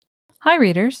Hi,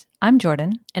 readers. I'm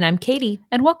Jordan. And I'm Katie.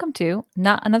 And welcome to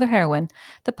Not Another Heroine,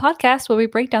 the podcast where we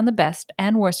break down the best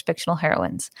and worst fictional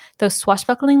heroines, those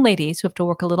swashbuckling ladies who have to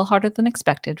work a little harder than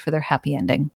expected for their happy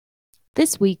ending.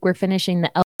 This week, we're finishing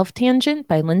The Elf Tangent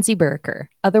by Lindsay Buroker,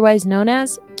 otherwise known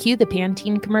as Cue the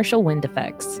Pantene Commercial Wind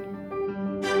Effects.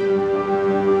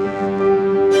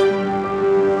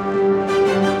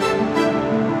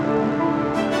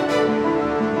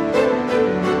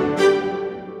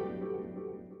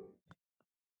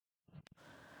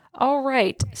 All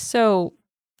right. So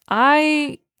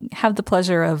I have the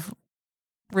pleasure of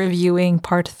reviewing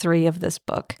part 3 of this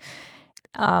book.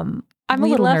 I'm a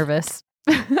little nervous.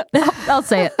 I'll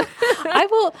say it.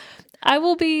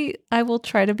 I will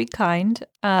try to be kind.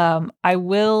 I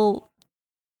will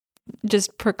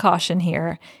just precaution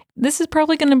here. This is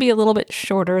probably going to be a little bit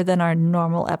shorter than our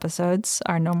normal episodes,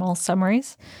 our normal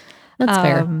summaries. That's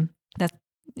fair.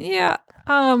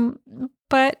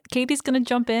 But Katie's going to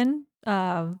jump in.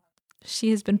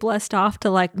 She has been blessed off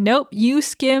to nope, you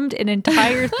skimmed an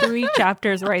entire 3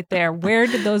 chapters right there. Where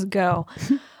did those go?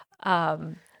 But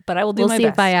I will do my best. We'll see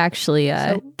if I actually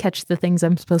catch the things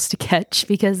I'm supposed to catch,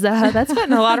 because that's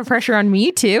putting a lot of pressure on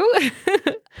me too.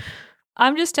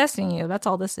 I'm just testing you. That's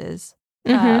all this is.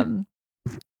 Mm-hmm.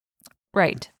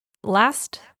 Right.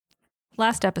 Last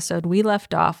episode, we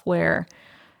left off where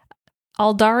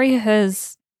Aldari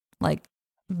has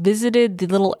visited the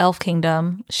little elf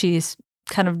kingdom. She's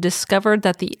kind of discovered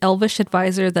that the elvish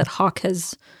advisor that Hawk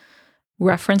has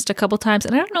referenced a couple times,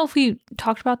 and I don't know if we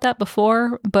talked about that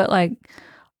before, but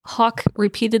Hawk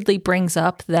repeatedly brings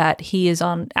up that he is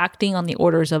acting on the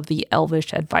orders of the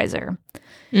elvish advisor.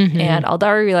 Mm-hmm. And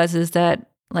Aldari realizes that,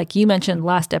 like you mentioned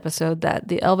last episode, that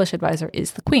the elvish advisor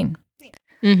is the queen.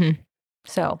 Mm-hmm.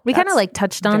 So we kind of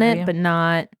touched on it, but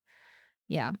not,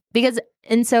 because,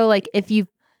 and so if you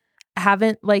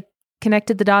haven't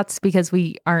connected the dots, because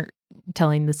we aren't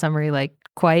telling the summary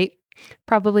quite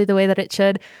probably the way that it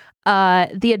should,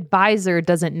 the advisor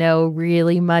doesn't know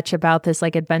really much about this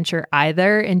adventure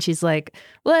either, and she's like,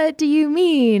 what do you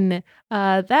mean?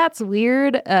 That's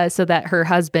weird. So that her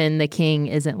husband, the king,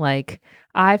 isn't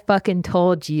I fucking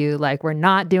told you, we're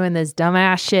not doing this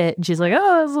dumbass shit. And she's like,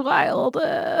 oh, that's wild.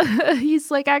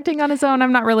 He's acting on his own.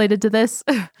 I'm not related to this.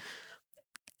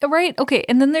 Right. Okay.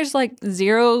 And then there's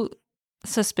zero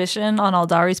suspicion on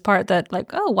Aldari's part that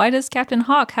why does Captain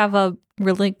Hawk have a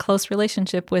really close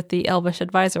relationship with the elvish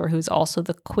advisor who's also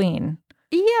the queen?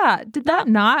 Yeah. Did that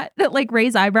not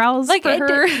raise eyebrows for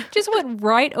her? Just went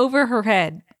right over her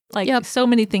head. Yep. So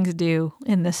many things do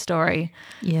in this story.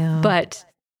 Yeah. But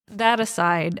that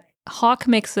aside, Hawk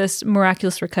makes this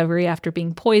miraculous recovery after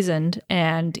being poisoned,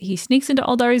 and he sneaks into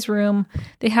Aldari's room.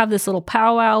 They have this little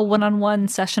powwow one-on-one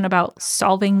session about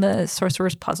solving the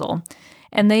sorcerer's puzzle.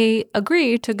 And they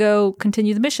agree to go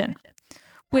continue the mission,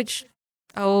 which,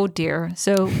 oh dear.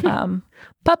 So,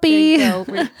 puppy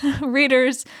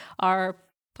readers, our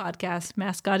podcast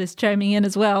mascot is chiming in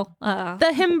as well.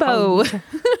 The himbo.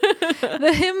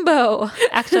 The himbo.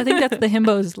 Actually, I think that's the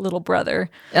himbo's little brother.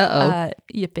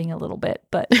 Yipping a little bit,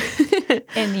 but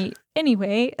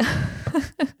anyway.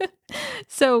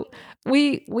 So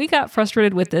we got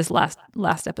frustrated with this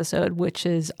last episode, which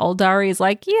is Aldari is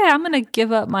I'm going to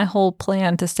give up my whole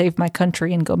plan to save my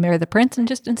country and go marry the prince and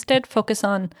just instead focus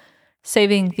on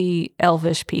saving the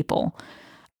elvish people.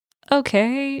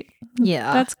 Okay.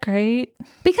 Yeah. That's great.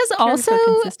 Because also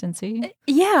consistency.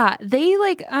 Yeah, they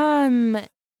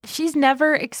she's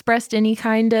never expressed any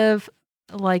kind of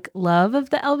love of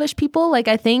the elvish people.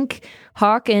 I think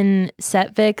Hawk and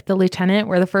Setvik, the lieutenant,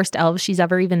 were the first elves she's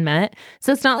ever even met.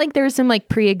 So it's not there's some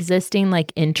pre-existing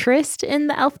interest in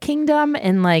the elf kingdom,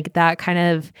 and that kind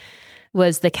of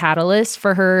was the catalyst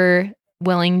for her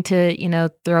willing to,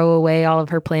 throw away all of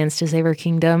her plans to save her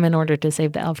kingdom in order to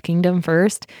save the elf kingdom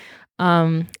first.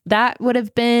 That would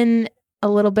have been a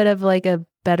little bit of a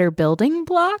better building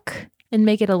block and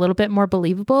make it a little bit more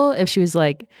believable if she was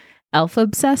elf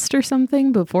obsessed or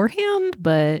something beforehand,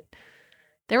 but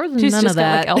there was none of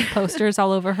that. Got elf posters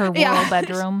all over her royal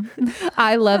bedroom.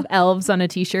 I love elves on a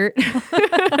t-shirt.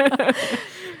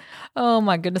 Oh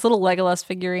my goodness, little Legolas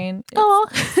figurine. Oh,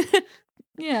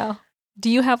 yeah. Do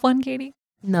you have one, Katie?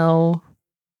 No.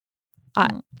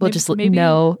 Maybe,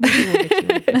 no.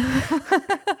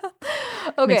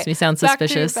 Okay. Makes me sound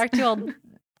suspicious. Back to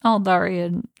Aldari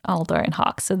and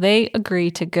Hawk. So they agree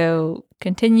to go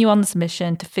continue on this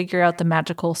mission to figure out the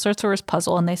magical sorcerer's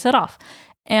puzzle, and they set off.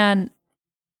 And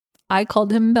I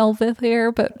called him Melvith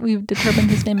here, but we've determined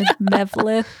his name is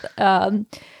Mevlith.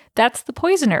 That's the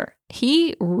poisoner.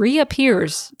 He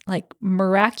reappears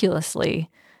miraculously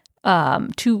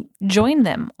to join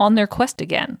them on their quest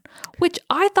again, which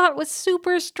I thought was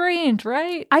super strange,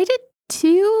 right? I did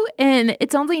too, and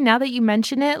it's only now that you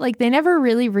mention it, like they never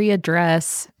really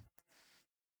readdress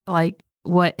like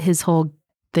what his whole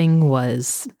thing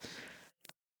was.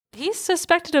 He's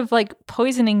suspected of like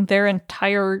poisoning their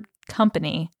entire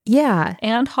company. Yeah.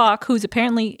 And Hawk, who's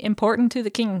apparently important to the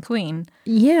king and queen.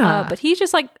 Yeah. But he's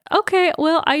just like, okay,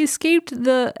 well, I escaped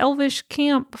the elvish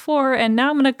camp before, and now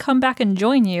I'm going to come back and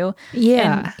join you.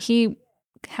 Yeah. And he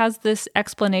has this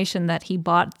explanation that he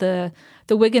bought the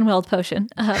Wiggenweld potion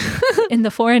in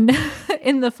the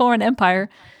foreign empire.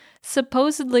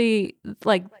 Supposedly,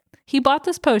 like, he bought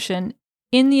this potion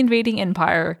in the invading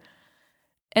empire,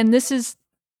 and this is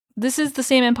the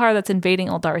same empire that's invading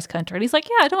Aldari's country. And he's like,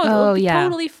 yeah, no, it'll be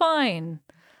totally fine.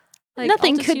 Like,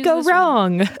 nothing could go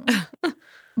wrong.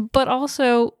 But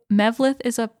also, Mevlith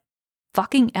is a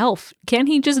fucking elf. Can't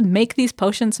he just make these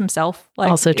potions himself? Like,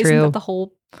 also true. Isn't that the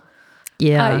whole...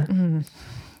 Yeah.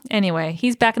 Anyway,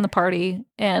 he's back in the party,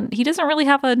 and he doesn't really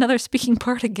have another speaking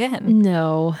part again.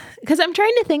 No. Because I'm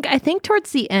trying to think, I think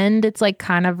towards the end, it's like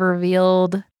kind of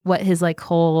revealed what his like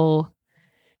whole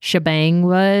shebang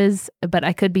was, but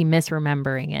I could be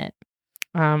misremembering it.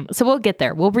 So we'll get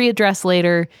there. We'll readdress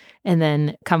later and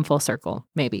then come full circle,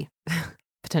 maybe.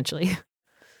 Potentially.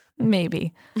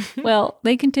 Maybe. Well,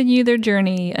 they continue their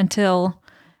journey until,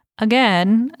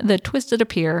 again, the Twisted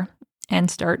appear and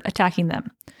start attacking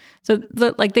them. So,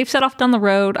 they've set off down the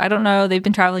road. I don't know. They've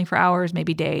been traveling for hours,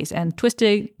 maybe days. And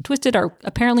Twisted are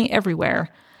apparently everywhere.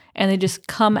 And they just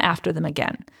come after them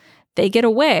again. They get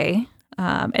away.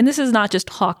 And this is not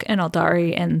just Hawk and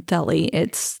Aldari and Theli.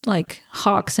 It's like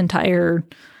Hawk's entire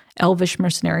elvish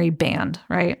mercenary band,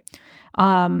 right?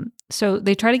 So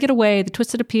they try to get away. The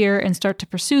Twisted appear and start to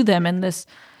pursue them in this,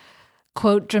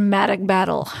 quote, dramatic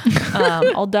battle.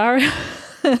 Aldari...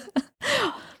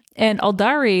 And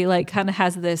Aldari, like, kind of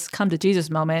has this come to Jesus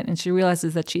moment, and she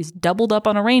realizes that she's doubled up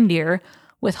on a reindeer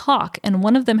with Hawk, and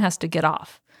one of them has to get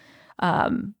off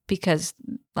because,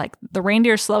 like, the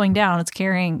reindeer is slowing down. It's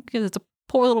carrying, because it's a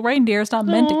poor little reindeer. It's not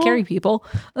meant to carry people.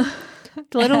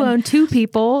 Let alone two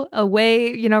people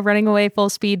away, running away full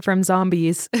speed from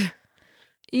zombies.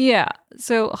 Yeah.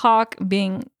 So Hawk,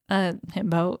 being a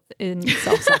himbo and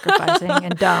self-sacrificing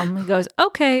and dumb, he goes,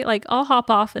 okay, like, I'll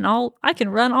hop off and I can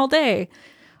run all day.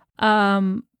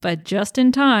 But just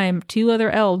in time, two other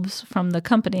elves from the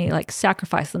company like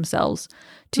sacrifice themselves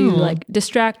to like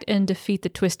distract and defeat the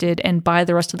Twisted and buy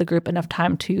the rest of the group enough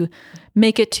time to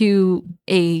make it to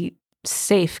a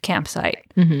safe campsite.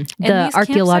 Mm-hmm. The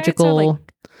archaeological,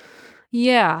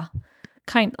 I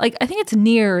think it's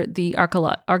near the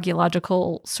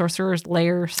archaeological sorcerer's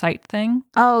lair site thing.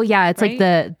 Oh yeah, it's right?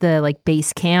 Like the like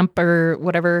base camp or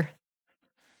whatever.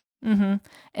 Mm-hmm.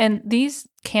 And these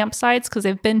campsites, because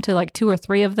they've been to like 2 or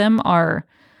 3 of them, are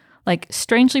like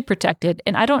strangely protected.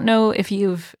 And I don't know if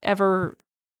you've ever,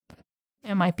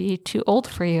 it might be too old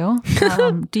for you.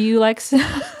 Do you like, do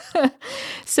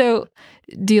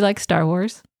you like Star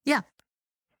Wars? Yeah.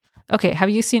 Okay.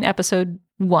 Have you seen episode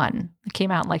 1? It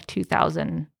came out in like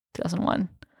 2001.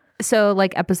 So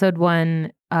like episode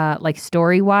 1, like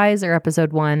story wise, or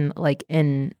episode 1, like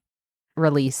in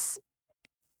release?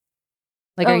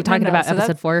 Like, are you talking about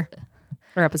episode 4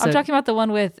 or episode? I'm talking about the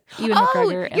one with Ewan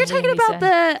McGregor. And you're talking about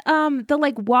the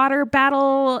like water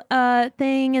battle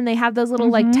thing, and they have those little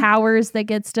like towers that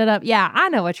get stood up. Yeah, I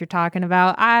know what you're talking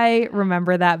about. I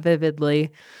remember that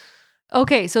vividly.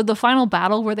 Okay, so the final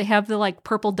battle where they have the like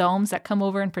purple domes that come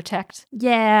over and protect.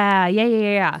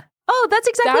 Yeah. Oh, that's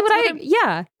exactly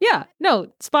Yeah.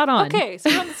 No, spot on. Okay, so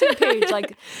we're on the same page.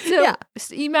 Like, so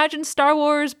imagine Star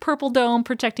Wars purple dome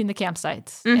protecting the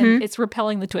campsites, and it's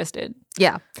repelling the Twisted.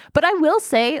 Yeah, but I will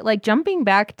say, like, jumping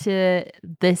back to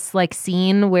this like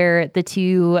scene where the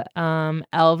two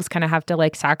elves kind of have to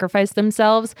like sacrifice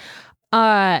themselves.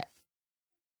 I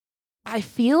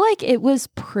feel like it was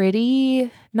pretty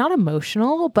not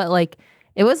emotional, but like.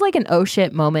 It was like an oh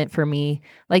shit moment for me.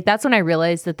 Like that's when I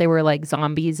realized that they were like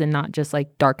zombies and not just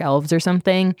like dark elves or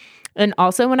something. And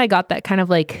also when I got that kind of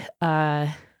like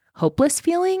hopeless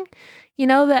feeling,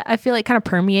 that I feel like kind of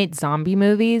permeates zombie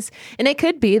movies. And it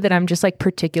could be that I'm just like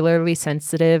particularly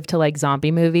sensitive to like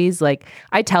zombie movies. Like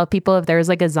I tell people if there's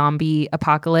like a zombie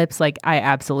apocalypse, like I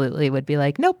absolutely would be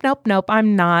like, nope.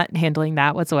 I'm not handling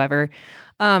that whatsoever.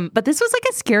 But this was like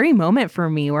a scary moment for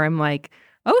me where I'm like,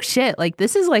 oh shit, like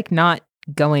this is like not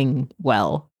going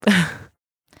well.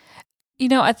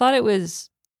 I thought it was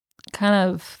kind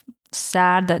of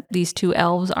sad that these two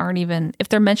elves aren't even, if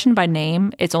they're mentioned by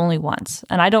name, it's only once.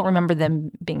 And I don't remember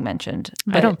them being mentioned.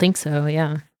 I don't think so,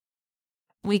 yeah.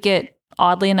 We get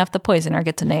oddly enough, the poisoner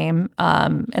gets a name,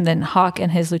 and then Hawk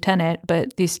and his lieutenant.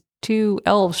 But these two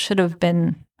elves should have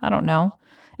been, I don't know,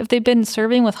 if they've been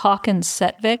serving with Hawk and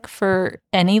Setvik for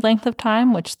any length of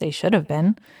time, which they should have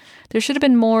been, there should have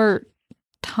been more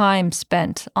time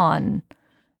spent on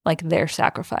like their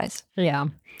sacrifice. Yeah.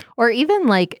 Or even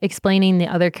like explaining the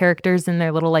other characters in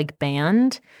their little like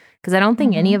band. Because I don't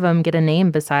think any of them get a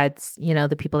name besides, you know,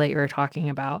 the people that you were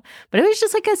talking about. But it was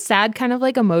just like a sad kind of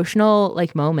like emotional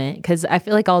like moment. Because I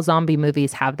feel like all zombie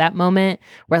movies have that moment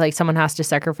where like someone has to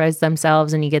sacrifice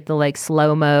themselves and you get the like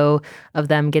slow-mo of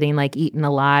them getting like eaten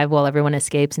alive while everyone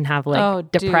escapes and have like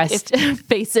depressed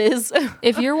faces.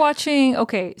 If you're watching,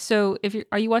 okay, so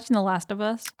are you watching The Last of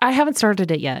Us? I haven't started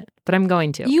it yet, but I'm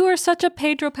going to. You are such a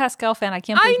Pedro Pascal fan. I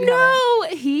can't believe you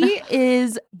haven't. He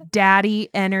is daddy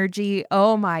energy.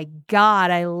 Oh my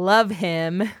God, I love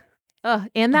him.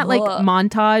 And that like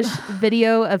montage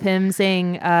video of him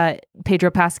saying Pedro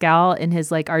Pascal in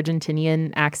his like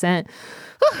Argentinian accent.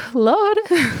 Oh, Lord.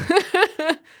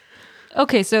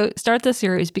 Okay, so start the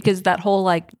series because that whole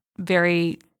like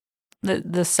the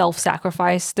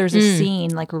self-sacrifice, there's a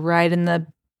scene like right in the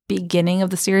beginning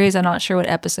of the series. I'm not sure what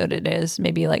episode it is,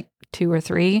 maybe like 2 or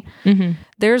 3.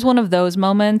 There's one of those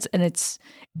moments, and it's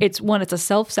a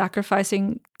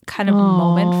self-sacrificing kind of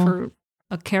moment for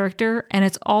a character, and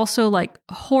it's also like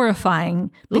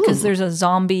horrifying because there's a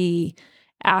zombie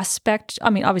aspect. I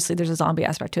mean, obviously there's a zombie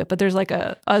aspect to it, but there's like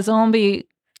a zombie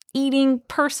eating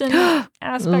person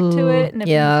aspect to it.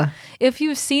 And if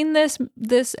you've seen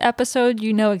this episode,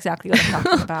 you know exactly what I'm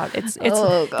talking about. It's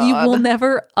you will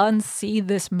never unsee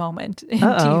this moment in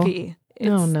TV.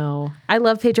 Oh no. I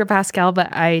love Pedro Pascal, but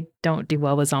I don't do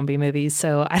well with zombie movies,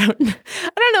 so I don't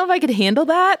know if I could handle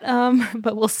that.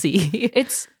 But we'll see.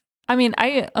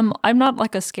 I'm not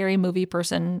like a scary movie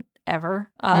person ever.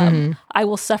 I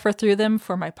will suffer through them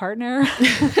for my partner.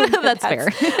 That's fair.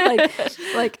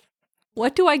 like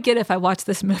what do I get if I watch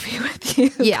this movie with you?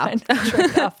 Yeah. Kind of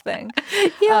trade-off thing.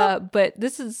 Yeah. But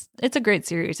it's a great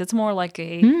series. It's more like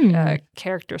a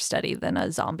character study than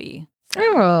a zombie.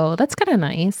 Oh, that's kind of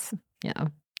nice. Yeah.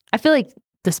 I feel like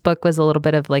this book was a little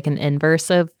bit of like an inverse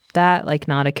of that, like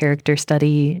not a character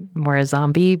study, more a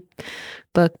zombie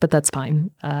book, but that's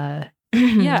fine.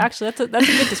 Yeah, actually, that's a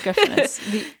good description. It's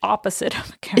the opposite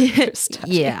of a character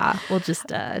study. Yeah, we'll just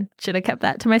should have kept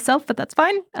that to myself, but that's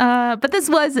fine. But this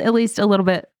was at least a little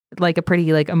bit like a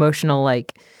pretty like emotional,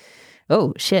 like,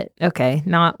 oh shit, okay,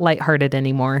 not lighthearted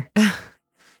anymore.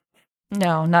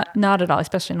 No, not at all,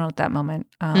 especially not at that moment.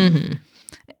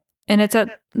 And it's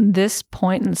at this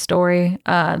point in the story,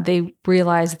 they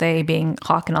realize they, being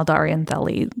Hawk and Aldari and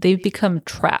Theli, they've become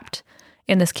trapped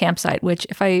in this campsite, which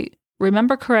if I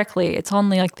remember correctly, it's on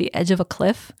like the edge of a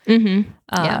cliff,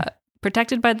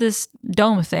 protected by this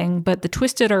dome thing, but the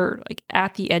Twisted are like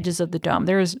at the edges of the dome.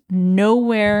 There is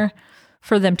nowhere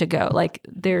for them to go. Like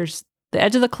there's the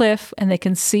edge of the cliff and they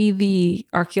can see the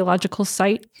archaeological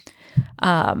site.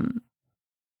 And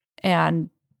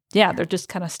yeah, they're just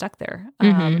kind of stuck there.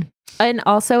 And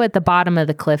also at the bottom of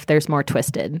the cliff, there's more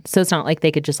Twisted. So it's not like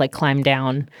they could just like climb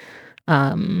down.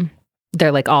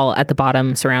 They're like all at the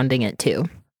bottom surrounding it too.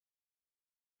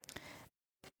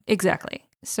 Exactly.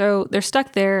 So they're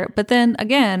stuck there. But then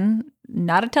again,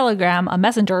 not a telegram, a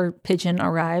messenger pigeon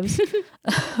arrives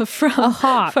from a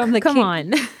hawk. From the Come king.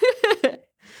 on.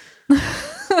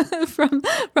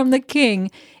 from the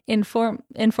king,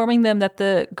 informing them that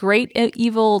the great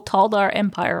evil Taldar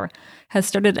Empire has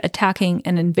started attacking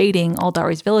and invading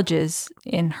Aldari's villages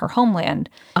in her homeland.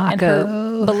 Akko. And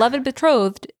her beloved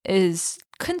betrothed is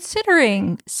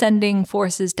considering sending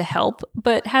forces to help,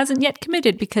 but hasn't yet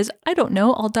committed because, I don't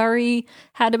know, Aldari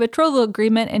had a betrothal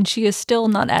agreement and she is still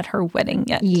not at her wedding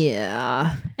yet.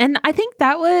 Yeah. And I think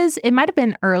it might have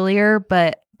been earlier,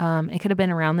 but it could have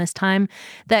been around this time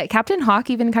that Captain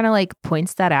Hawk even kind of like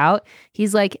points that out.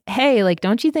 He's like, hey, like,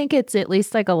 don't you think it's at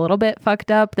least like a little bit fucked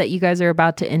up that you guys are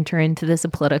about to enter into this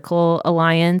political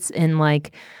alliance? And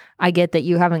like, I get that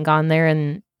you haven't gone there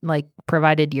and like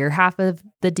provided your half of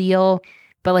the deal,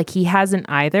 but like he hasn't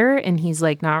either. And he's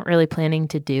like not really planning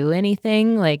to do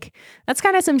anything. Like that's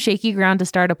kind of some shaky ground to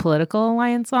start a political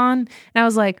alliance on. And I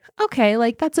was like, okay,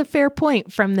 like that's a fair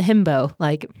point from the himbo.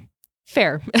 Like,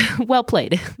 fair. Well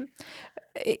played.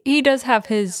 He does have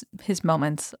his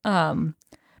moments.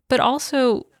 But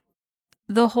also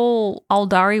the whole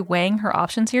Aldari weighing her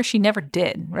options here, she never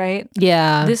did, right?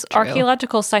 Yeah. This true.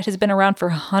 archaeological site has been around for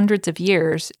hundreds of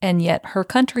years, and yet her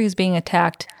country is being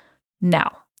attacked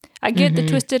now. I get the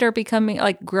Twisted are becoming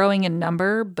like growing in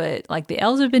number, but like the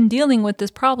elves have been dealing with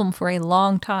this problem for a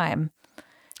long time.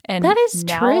 And that is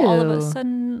now true. all of a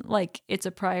sudden, like it's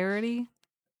a priority.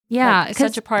 Yeah, like,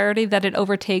 such a priority that it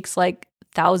overtakes like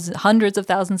hundreds of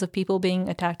thousands of people being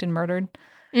attacked and murdered.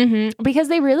 Because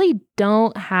they really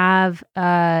don't have,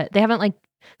 they haven't like,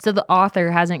 so the author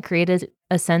hasn't created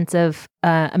a sense of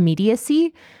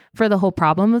immediacy for the whole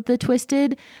problem of the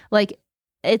Twisted. Like,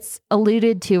 it's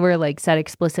alluded to or like said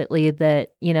explicitly that,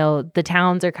 you know, the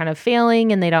towns are kind of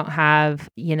failing and they don't have,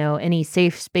 you know, any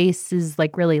safe spaces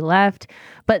like really left.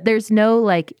 But there's no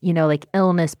like, you know, like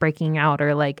illness breaking out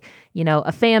or like, you know,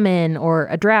 a famine or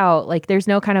a drought. Like there's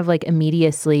no kind of like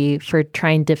immediacy for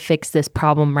trying to fix this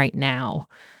problem right now.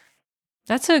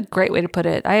 That's a great way to put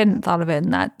it. I hadn't thought of it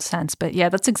in that sense, but yeah,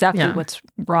 that's exactly what's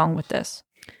wrong with this.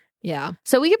 Yeah.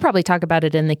 So we could probably talk about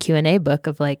it in the Q&A book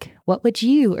of like, what would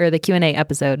you, or the Q&A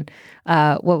episode,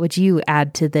 what would you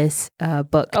add to this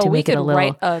book to make it a little...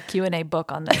 write a Q&A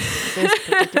book on this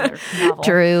particular novel.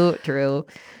 True.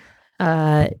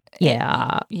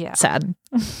 Yeah. Sad.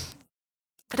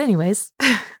 But anyways,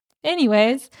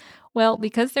 well,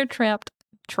 because they're trapped.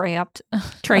 They are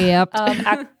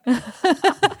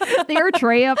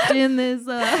trapped in this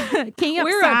campsite.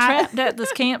 We're trapped at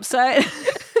this campsite.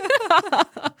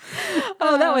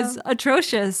 Oh, that was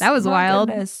atrocious. That was wild.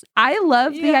 Goodness. I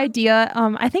love the idea.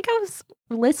 I think I was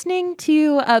listening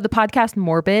to the podcast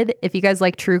Morbid. If you guys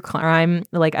like true crime,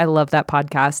 like I love that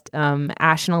podcast.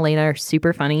 Ash and Elena are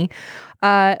super funny.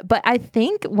 But I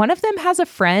think one of them has a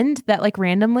friend that like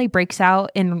randomly breaks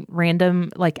out in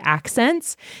random like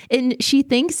accents, and she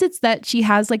thinks it's that she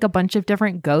has like a bunch of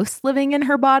different ghosts living in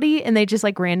her body and they just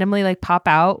like randomly like pop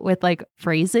out with like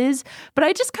phrases. But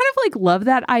I just kind of like love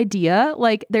that idea.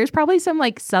 Like there's probably some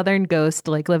like southern ghost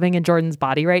like living in Jordan's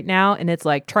body right now and it's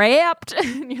like trapped.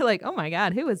 And you're like, oh my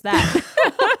God, who is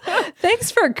that? Thanks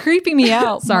for creeping me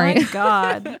out. Sorry. My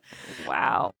God.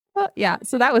 Wow. Yeah,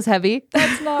 so that was heavy.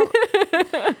 That's not.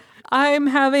 I'm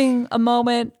having a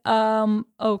moment.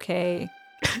 Okay.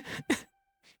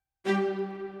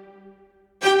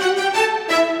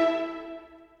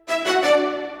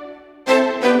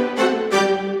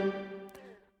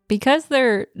 Because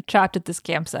they're trapped at this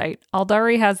campsite,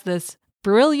 Aldari has this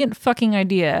brilliant fucking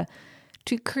idea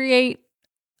to create.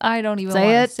 I don't even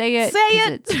want to say it.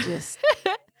 It's just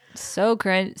so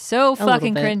cringe, so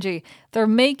fucking cringy. They're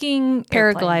making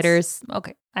paragliders.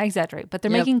 Okay, I exaggerate, but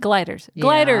they're making gliders. Yeah.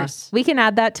 Gliders. We can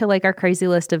add that to like our crazy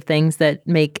list of things that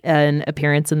make an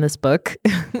appearance in this book.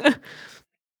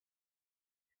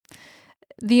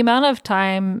 The amount of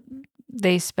time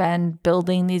they spend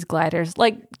building these gliders,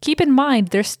 like keep in mind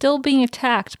they're still being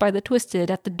attacked by the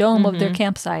Twisted at the dome of their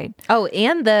campsite. Oh,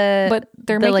 and but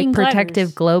they're making like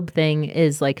protective globe thing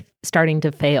is like starting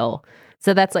to fail.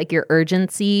 So that's like your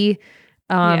urgency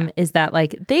is that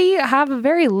like they have a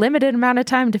very limited amount of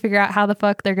time to figure out how the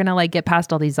fuck they're going to like get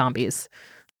past all these zombies.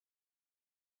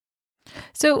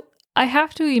 So I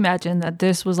have to imagine that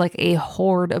this was like a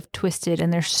horde of Twisted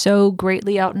and they're so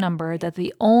greatly outnumbered that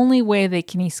the only way they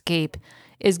can escape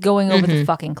is going over the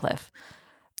fucking cliff.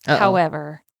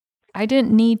 However, I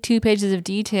didn't need 2 pages of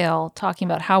detail talking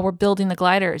about how we're building the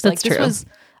gliders. That's like this was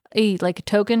a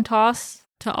token toss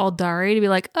to Aldari to be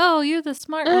like, oh, you're the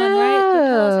smart one, right?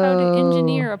 Tell us how to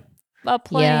engineer a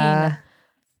plane. Yeah.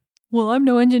 Well, I'm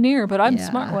no engineer, but I'm the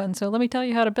smart one, so let me tell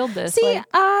you how to build this. See,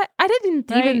 I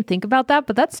didn't even think about that,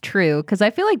 but that's true, because I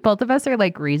feel like both of us are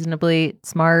like reasonably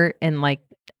smart and like,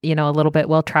 you know, a little bit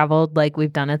well-traveled, like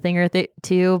we've done a thing or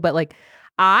two, but like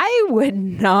I would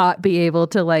not be able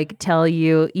to like tell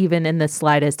you even in the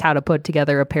slightest how to put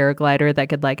together a paraglider that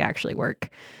could like actually work,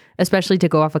 especially to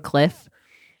go off a cliff.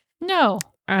 No.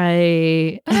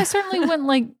 I certainly wouldn't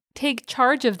like take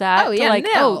charge of that. Oh, yeah,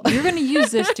 oh, you're going to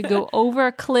use this to go over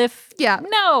a cliff. Yeah.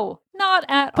 No, not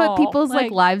at all. Put people's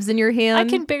like lives in your hand. I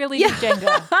can barely do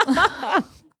Jenga.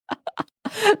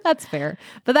 That's fair.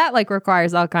 But that like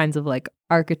requires all kinds of like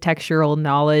architectural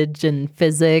knowledge and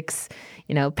physics.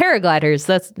 You know, paragliders,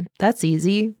 that's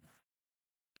easy.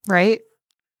 Right?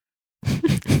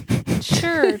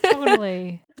 Sure,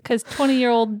 totally. Because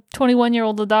 21-year-old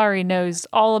Aldari knows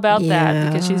all about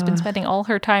that because she's been spending all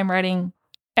her time writing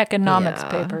economics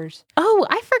papers. Oh,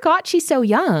 I forgot she's so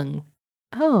young.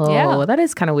 Oh, yeah. That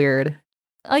is kind of weird.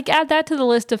 Like, add that to the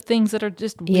list of things that are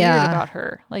just weird about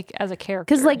her, like, as a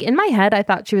character. Because, like, in my head, I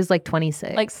thought she was, like,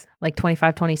 26. Like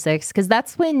 25, 26. Because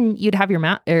that's when you'd have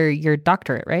your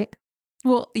doctorate, right?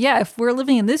 Well, yeah, if we're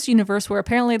living in this universe where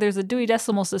apparently there's a Dewey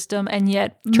Decimal System and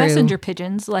yet messenger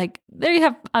pigeons, like, there you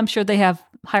have, I'm sure they have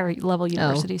higher level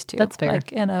universities too. That's fair.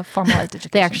 Like, in a formalized education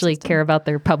They actually system. care about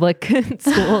their public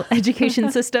school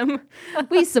education system.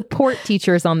 We support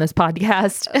teachers on this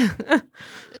podcast.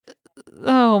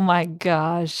 Oh my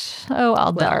gosh. Oh,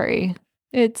 Aldari.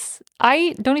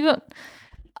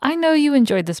 I know you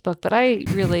enjoyed this book, but I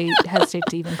really hesitate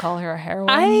to even call her a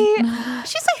heroine.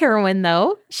 She's a heroine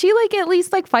though. She like at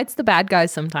least like fights the bad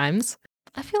guys sometimes.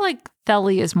 I feel like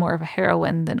Theli is more of a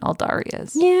heroine than Aldari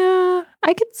is. Yeah,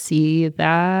 I could see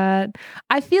that.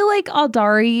 I feel like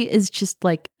Aldari is just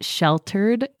like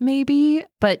sheltered maybe,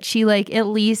 but she like at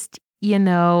least, you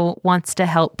know, wants to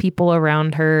help people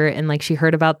around her, and like she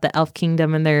heard about the Elf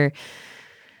Kingdom and their,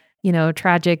 you know,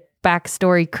 tragic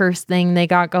backstory curse thing they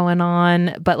got going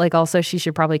on, but like also she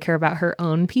should probably care about her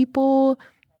own people,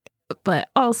 but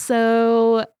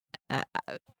also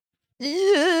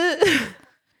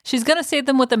she's gonna save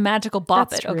them with a magical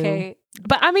bop it, okay?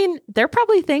 But I mean, they're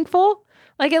probably thankful.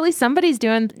 Like at least somebody's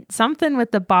doing something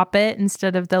with the bop it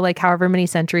instead of the like however many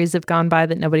centuries have gone by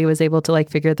that nobody was able to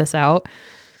like figure this out.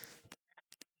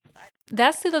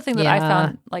 That's the other thing that I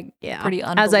found like pretty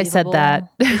unbelievable. As I said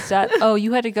that. Is that, oh,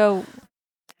 you had to go,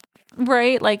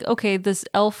 right? Like, okay, this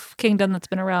elf kingdom that's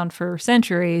been around for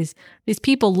centuries, these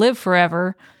people live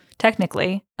forever,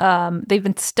 technically. They've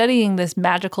been studying this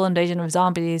magical invasion of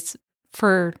zombies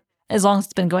for as long as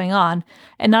it's been going on,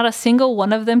 and not a single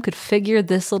one of them could figure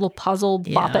this little puzzle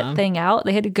bop it thing out.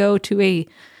 They had to go to a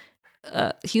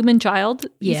human child,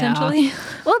 essentially.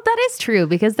 Well, that is true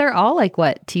because they're all like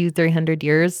what 200-300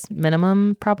 years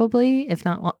minimum, probably, if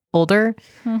not older.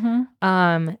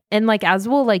 Mm-hmm. And like as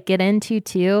we'll like get into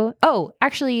too. Oh,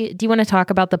 actually, do you want to talk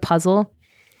about the puzzle?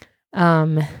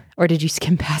 Or did you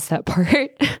skim past that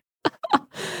part?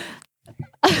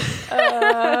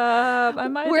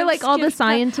 Where like all the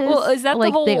scientists, well, is that like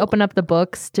the whole... they open up the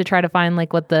books to try to find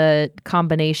like what the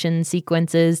combination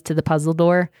sequence is to the puzzle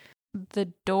door.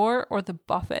 The door or the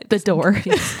buffet? The door.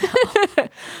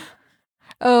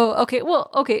 Oh, okay. Well,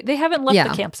 okay. They haven't left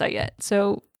the campsite yet,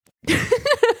 so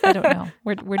I don't know.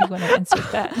 Where do you want to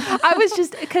insert that? I was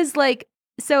just because like,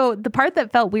 so the part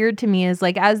that felt weird to me is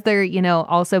like as they're, you know,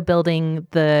 also building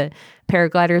the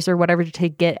paragliders or whatever to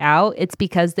get out, it's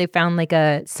because they found like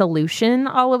a solution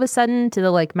all of a sudden to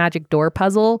the like magic door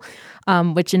puzzle,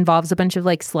 which involves a bunch of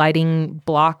like sliding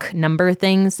block number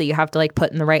things that you have to like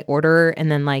put in the right order,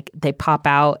 and then like they pop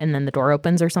out and then the door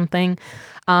opens or something.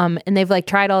 And they've like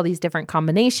tried all these different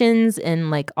combinations, and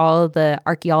like all of the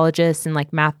archaeologists and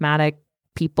like mathematic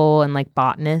people and like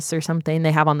botanists or something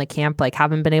they have on the camp like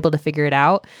haven't been able to figure it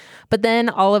out. But then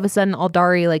all of a sudden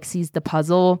Aldari like sees the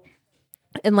puzzle,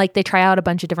 and like they try out a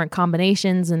bunch of different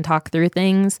combinations and talk through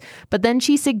things. But then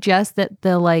she suggests that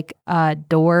the like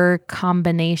door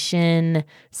combination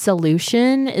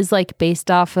solution is like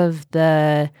based off of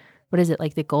the, what is it,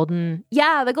 like the golden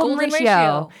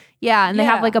ratio. Yeah, and they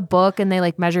have like a book, and they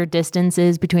like measure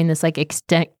distances between this like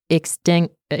extinct.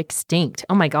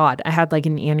 Oh my God, I had like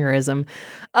an aneurysm.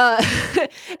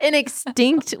 An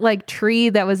extinct like tree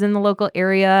that was in the local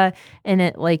area, and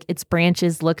it like its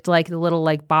branches looked like the little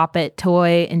like Bop It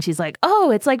toy. And she's like, oh,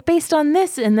 it's like based on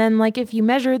this, and then like if you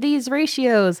measure these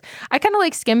ratios. I kind of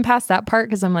like skim past that part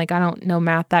because I'm like, I don't know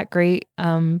math that great.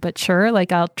 But sure,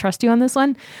 like I'll trust you on this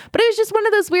one. But it was just one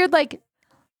of those weird like,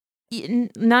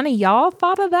 none of y'all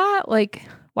thought of that. Like,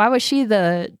 why was she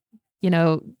the, you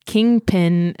know,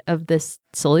 kingpin of this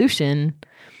solution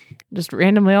just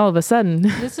randomly all of a sudden?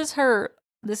 This is her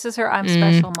I'm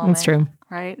special moment. That's true.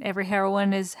 Right? Every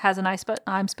heroine has an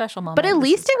I'm special moment. But at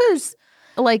least it was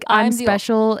like I'm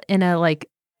special in a like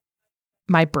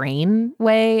my brain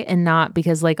way, and not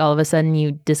because like all of a sudden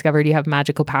you discovered you have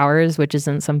magical powers, which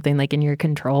isn't something like in your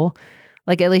control.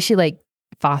 Like at least she like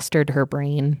fostered her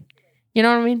brain. You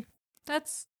know what I mean?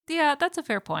 That's a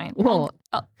fair point. Well,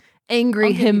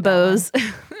 angry himbos.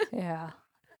 Yeah.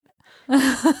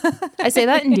 I say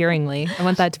that endearingly. I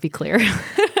want that to be clear.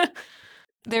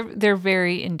 They're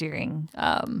very endearing,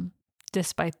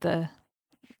 despite the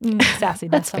sassiness.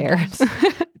 That's fair.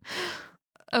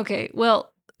 Okay,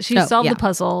 well, she solved the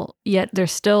puzzle, yet they're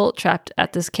still trapped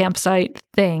at this campsite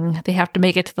thing. They have to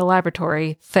make it to the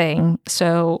laboratory thing.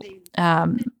 So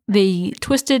the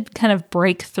Twisted kind of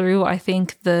break through, I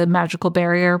think, the magical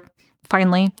barrier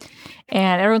finally.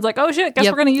 And everyone's like, oh shit, guess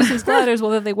we're going to use these gliders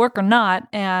whether they work or not.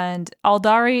 And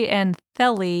Aldari and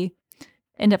Theli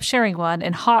end up sharing one,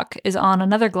 and Hawk is on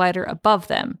another glider above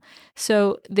them.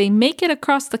 So they make it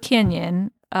across the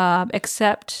canyon,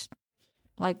 except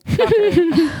like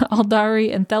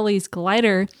Aldari and Theli's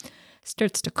glider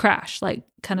starts to crash, like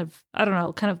kind of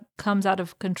comes out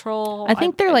of control. I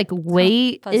think their like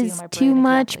weight is too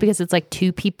much because it's like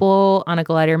two people on a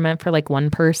glider meant for like one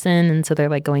person, and so they're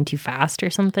like going too fast or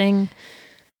something.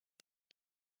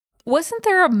 Wasn't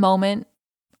there a moment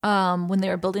when they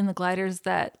were building the gliders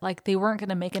that like they weren't going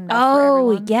to make enough for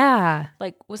everyone? Yeah.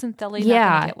 Like wasn't Theli not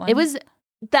going to get one? It was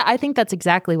I think that's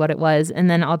exactly what it was. And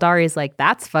then Aldari's like,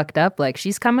 that's fucked up. Like,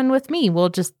 she's coming with me. We'll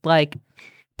just like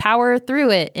power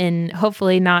through it and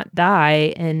hopefully not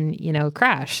die and,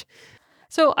 crash.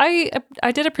 So I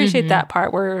did appreciate that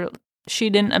part where she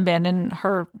didn't abandon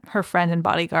her friend and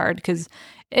bodyguard, because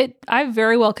I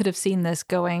very well could have seen this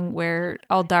going where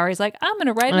Aldari's like, I'm going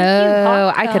to ride with you,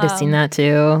 Hawk. I could have seen that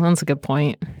too. That's a good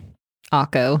point.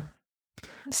 Akko.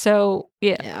 So,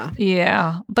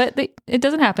 yeah. But it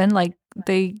doesn't happen. Like,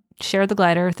 they share the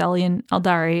glider, Thelly and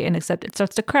Aldari, and except it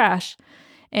starts to crash.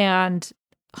 And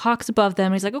Hawk's above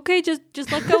them. He's like, okay,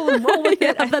 just let go and roll with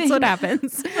it. That's what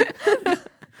happens.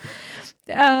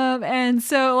 And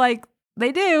so, like,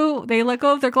 they let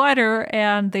go of their glider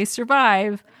and they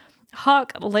survive.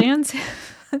 Hawk lands.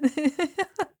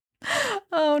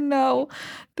 Oh no,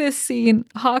 this scene.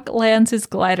 Hawk lands his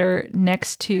glider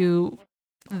next to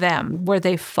them where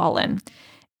they've fallen.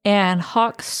 And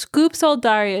Hawk scoops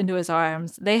Aldari into his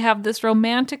arms. They have this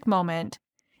romantic moment.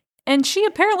 And she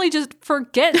apparently just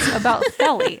forgets about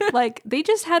Thelly. Like, they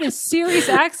just had a serious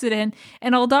accident,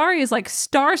 and Aldari is like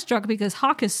starstruck because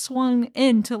Hawk has swung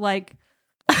in to like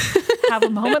have a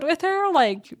moment with her,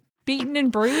 like beaten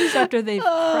and bruised after they've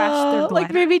crashed their glider.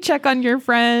 Like, maybe check on your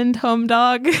friend, home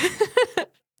dog.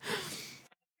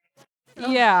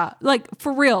 Yeah, like,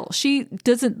 for real. She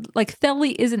doesn't, like,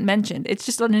 Thelly isn't mentioned. It's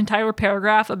just an entire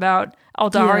paragraph about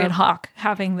Aldari and Hawk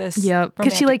having this. Yeah,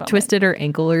 because she like twisted her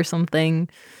ankle or something.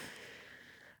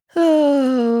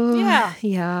 Oh,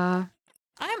 yeah.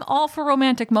 I'm all for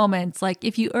romantic moments. Like,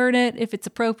 if you earn it, if it's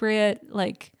appropriate,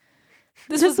 like,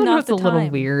 this was not the time. A little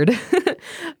weird.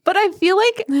 But I feel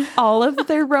like all of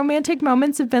their romantic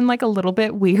moments have been like a little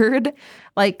bit weird.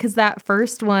 Like, because that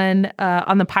first one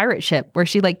on the pirate ship where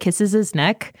she like kisses his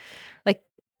neck, like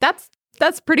that's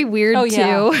pretty weird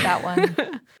too. That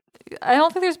one. I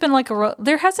don't think there's been like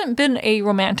there hasn't been a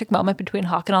romantic moment between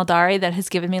Hawk and Aldari that has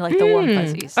given me like the warm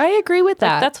fuzzies. I agree with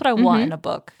that. Like, that's what I want in a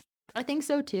book. I think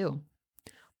so too.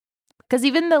 Because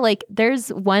even there's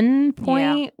one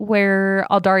point where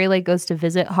Aldari like goes to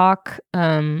visit Hawk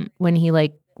when he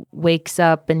like wakes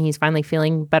up and he's finally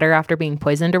feeling better after being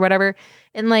poisoned or whatever,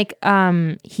 and like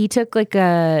he took like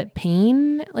a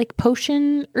pain like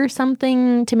potion or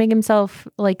something to make himself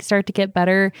like start to get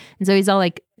better, and so he's all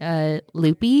like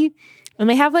loopy, and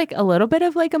they have like a little bit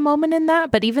of like a moment in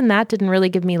that, but even that didn't really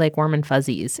give me like warm and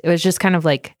fuzzies. It was just kind of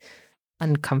like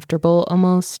uncomfortable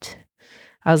almost.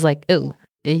 I was like, oh,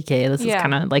 okay, this is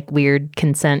kind of like weird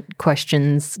consent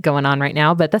questions going on right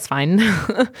now, but that's fine.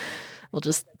 We'll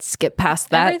just skip past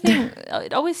that. Everything,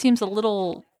 it always seems a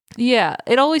little,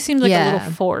 it always seems like a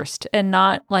little forced, and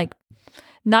not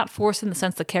forced in the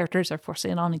sense the characters are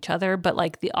forcing it on each other, but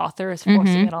like the author is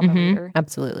forcing it on the reader.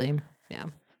 Absolutely. Yeah.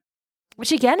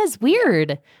 Which again is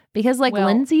weird because like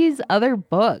Lindsay's other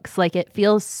books, like it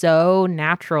feels so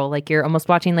natural. Like you're almost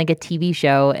watching like a TV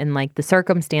show, and like the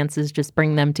circumstances just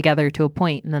bring them together to a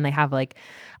point, and then they have like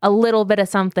a little bit of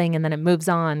something and then it moves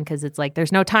on because it's like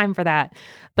there's no time for that.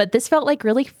 But this felt like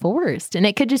really forced, and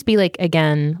it could just be like,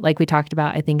 again, like we talked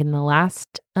about, I think in the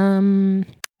last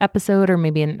episode or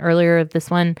maybe an earlier of this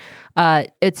one,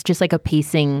 it's just like a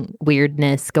pacing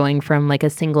weirdness going from like a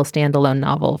single standalone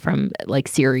novel from like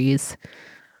series.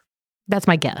 That's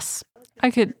my guess.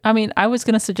 I was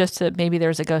going to suggest that maybe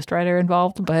there's a ghostwriter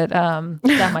involved, but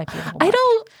that might be a little much.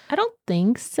 I don't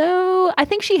think so. I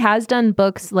think she has done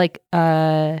books like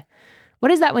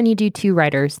what is that when you do two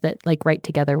writers that like write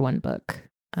together one book?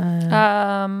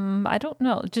 I don't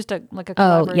know. Just a collaboration.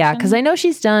 Oh yeah, because I know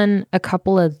she's done a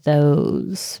couple of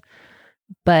those,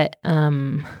 but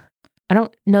I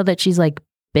don't know that she's like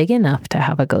big enough to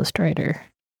have a ghostwriter.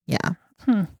 Yeah.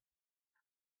 But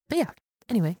yeah.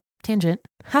 Anyway, tangent.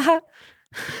 Haha.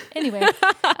 Anyway,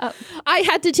 I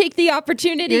had to take the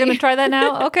opportunity. You're gonna try that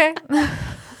now? Okay.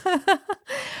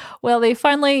 Well, they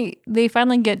finally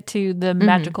get to the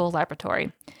magical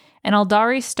laboratory, and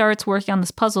Aldari starts working on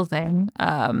this puzzle thing.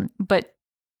 I'm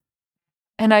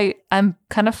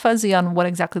kind of fuzzy on what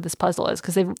exactly this puzzle is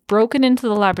because they've broken into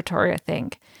the laboratory, I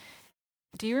think.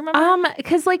 Do you remember?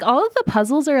 Because like all of the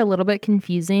puzzles are a little bit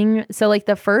confusing. So like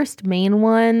the first main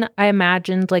one, I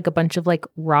imagined like a bunch of like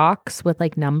rocks with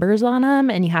like numbers on them,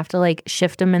 and you have to like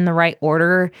shift them in the right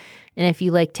order. And if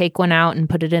you like take one out and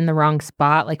put it in the wrong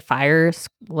spot, like fire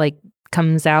like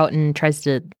comes out and tries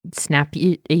to snap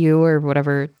you or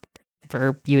whatever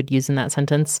verb you would use in that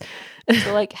sentence.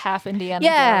 So like half Indiana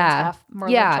Jones, half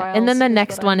Merlin Trials. And then the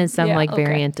next one is some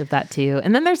variant of that too.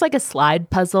 And then there's like a slide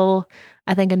puzzle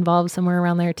I think involved somewhere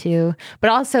around there too. But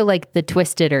also like the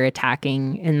Twisted are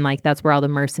attacking, and like that's where all the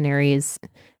mercenaries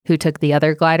who took the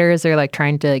other gliders. They're like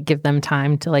trying to give them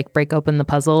time to like break open the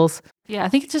puzzles. Yeah, I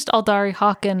think it's just Aldari,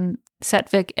 Hawk, and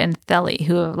Setvik and Theli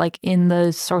who are like in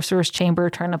the sorcerer's chamber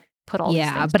trying to put all these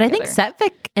things but together. I think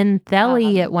Setvik and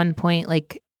Theli at one point,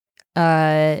 like,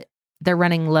 they're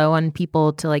running low on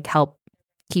people to like help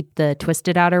keep the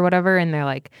twisted out or whatever, and they're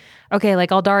like, okay, like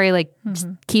Aldari, like just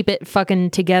keep it fucking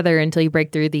together until you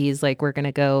break through these. Like, we're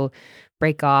gonna go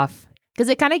break off, because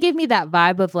it kind of gave me that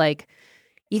vibe of like,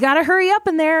 you gotta hurry up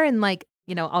in there, and like,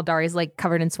 you know, Aldari's like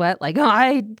covered in sweat, like, oh,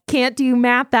 I can't do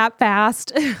math that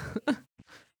fast.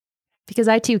 Because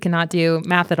I too cannot do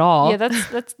math at all. Yeah,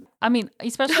 that's. I mean,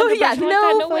 especially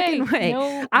no way.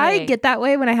 I get that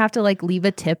way when I have to like leave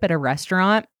a tip at a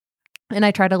restaurant, and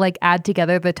I try to like add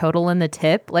together the total and the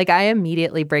tip. Like, I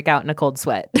immediately break out in a cold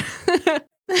sweat.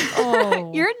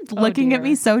 Oh, you're looking at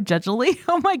me so judgily.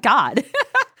 Oh my god.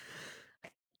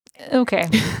 Okay.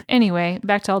 Anyway,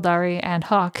 back to Aldari and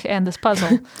Hawk and this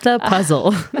puzzle. The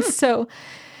puzzle. So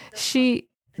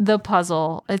the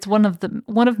puzzle. It's one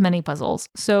of many puzzles.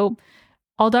 So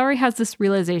Aldari has this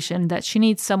realization that she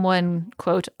needs someone,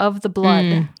 quote, of the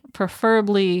blood,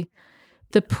 preferably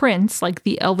the prince, like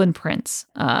the elven prince,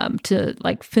 to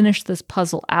like finish this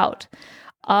puzzle out.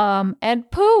 And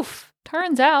poof,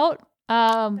 turns out,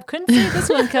 couldn't see this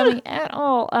one coming at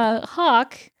all.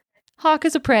 Hawk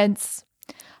is a prince.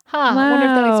 Wow. I wonder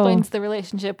if that explains the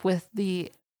relationship with the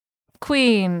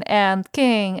queen and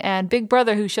king and big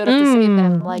brother who showed up to save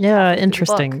them. Like, yeah,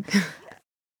 interesting.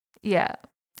 Yeah.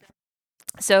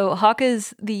 So Hawk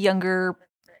is the younger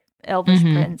elvish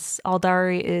prince.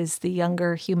 Aldari is the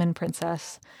younger human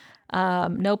princess.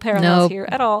 No parallels here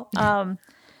at all.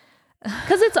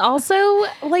 Because it's also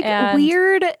like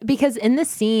weird, because in the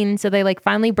scene, so they like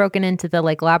finally broken into the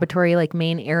like laboratory like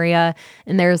main area,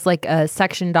 and there's like a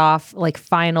sectioned off like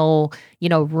final, you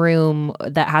know, room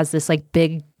that has this like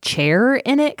big chair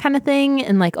in it kind of thing,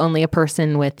 and like only a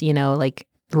person with, you know, like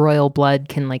royal blood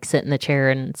can like sit in the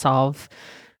chair and solve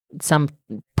some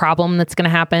problem that's going to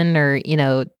happen, or, you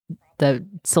know, the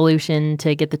solution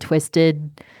to get the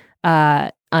twisted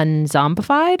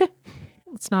unzombified.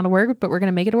 It's not a word, but we're going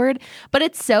to make it a word. But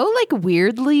it's so like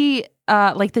weirdly,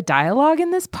 like the dialogue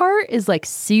in this part is like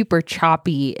super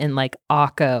choppy and like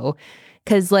awko,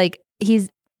 because like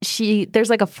there's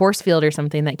like a force field or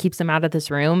something that keeps him out of this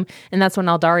room. And that's when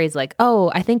Aldari is like,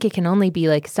 oh, I think it can only be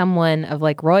like someone of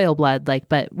like royal blood, like,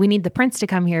 but we need the prince to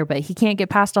come here, but he can't get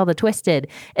past all the twisted.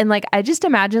 And like, I just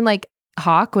imagine like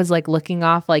Hawk was like looking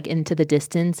off like into the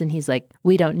distance, and he's like,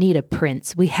 we don't need a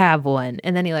prince, we have one.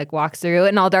 And then he like walks through,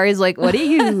 and Aldari's like, what are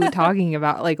you talking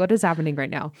about? Like, what is happening right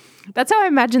now? That's how I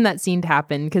imagine that scene to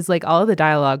happen, because like all of the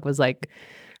dialogue was like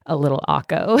a little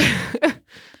awko.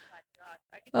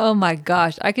 Oh my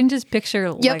gosh, I can just picture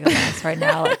Legolas right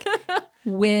now, like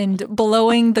wind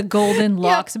blowing the golden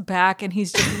locks back, and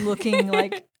he's just looking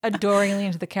like adoringly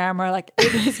into the camera, like,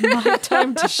 it is my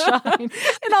time to shine.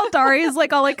 And Aldari is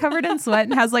like all like covered in sweat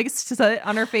and has like soot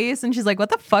on her face, and she's like, what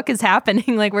the fuck is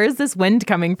happening? Like, where's this wind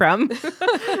coming from?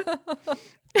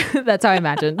 That's how I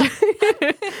imagined.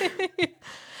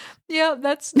 Yeah,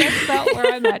 that's about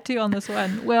where I'm at too on this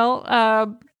one.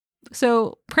 Well,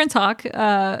 so Prince Hawk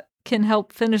can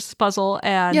help finish this puzzle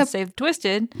and save the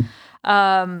Twisted,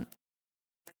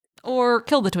 or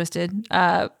kill the Twisted.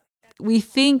 We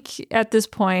think at this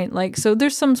point, like, so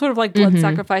there's some sort of like blood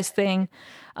sacrifice thing,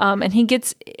 and he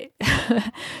gets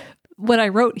what I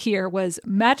wrote here was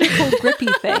magical grippy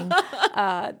thing,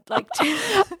 like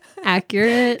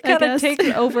accurate, kind of take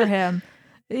over him.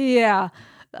 Yeah.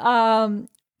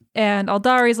 And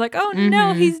Aldari's like, oh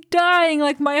no, he's dying.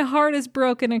 Like, my heart is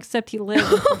broken, except he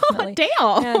lives, unfortunately.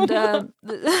 Damn. And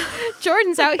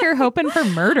Jordan's out here hoping for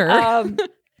murder.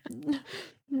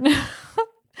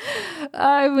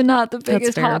 I'm not the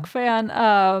biggest Hawk fan.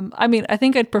 I mean, I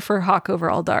think I'd prefer Hawk over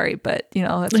Aldari, but you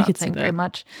know, that's not saying very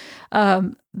much.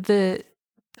 The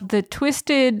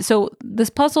Twisted, so this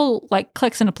puzzle like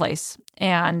clicks into place,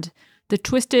 and the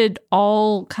Twisted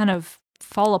all kind of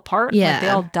fall apart. Yeah. Like, they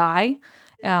all die.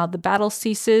 The battle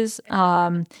ceases.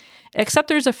 Except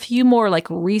there's a few more like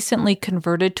recently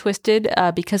converted Twisted,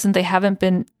 because they haven't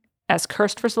been as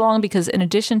cursed for so long, because in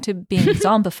addition to being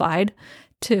zombified,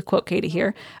 to quote Katie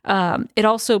here, it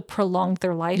also prolonged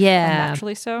their life,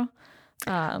 naturally so.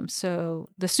 So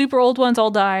the super old ones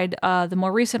all died. The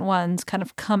more recent ones kind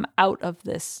of come out of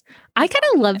this. I kind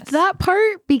of loved that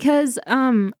part, because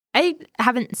I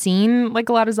haven't seen like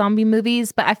a lot of zombie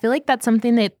movies, but I feel like that's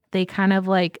something that they kind of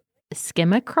like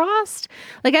skim across.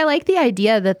 Like, I like the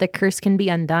idea that the curse can be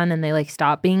undone and they like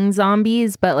stop being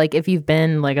zombies. But like, if you've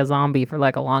been like a zombie for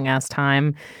like a long ass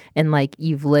time and like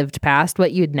you've lived past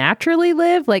what you'd naturally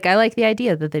live, like I like the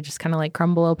idea that they just kind of like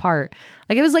crumble apart.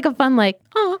 Like, it was like a fun, like,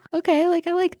 oh, okay, like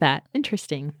I like that.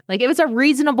 Interesting. Like, it was a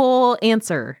reasonable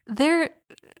answer.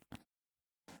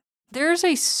 There's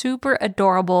a super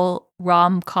adorable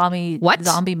rom-com-y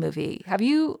zombie movie. Have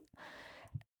you?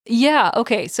 Yeah,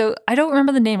 okay. So I don't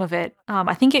remember the name of it.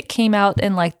 I think it came out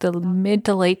in like the mid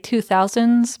to late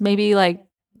 2000s, maybe the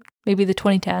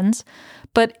 2010s.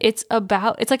 But it's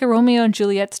like a Romeo and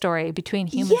Juliet story between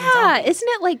humans and zombies. Isn't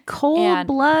it like Cold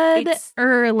Blood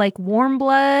or like Warm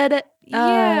Blood?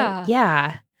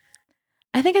 Yeah.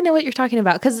 I think I know what you're talking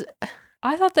about because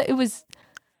I thought that it was.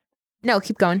 No,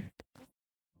 keep going.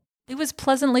 It was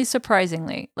pleasantly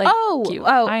surprisingly cute.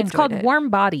 It's called Warm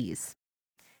Bodies.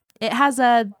 It has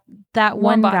that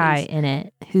one guy in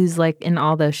it who's like in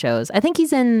all those shows. I think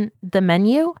he's in The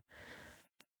Menu.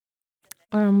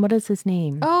 What is his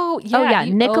name? Oh yeah,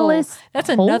 Nicholas. That's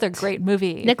Holt? another great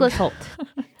movie. Nicholas Holt.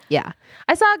 Yeah,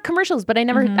 I saw commercials, but I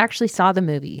never actually saw the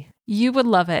movie. You would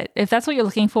love it if that's what you're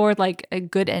looking for, like a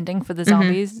good ending for the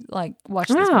zombies. Like watch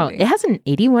this movie. It has an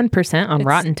 81% on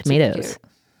Rotten Tomatoes.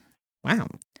 Wow,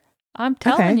 I'm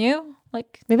telling you.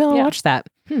 Like maybe I'll watch that.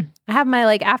 I have my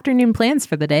like afternoon plans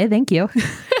for the day. Thank you.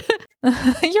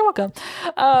 You're welcome.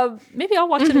 Maybe I'll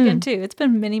watch it again too. It's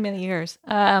been many, many years.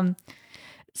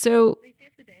 So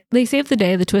they save the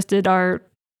day. The Twisted are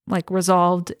like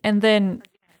resolved, and then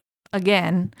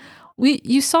again,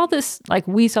 we saw this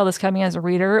coming as a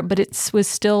reader, but it was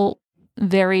still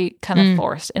very kind of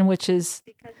forced, and which is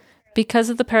because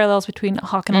of the parallels between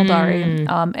Hawk and Aldari,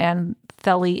 and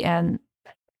Theli and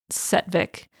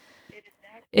Setvik.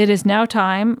 It is now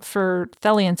time for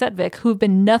Theli and Setvik, who've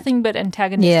been nothing but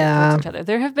antagonistic towards each other.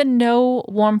 There have been no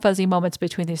warm, fuzzy moments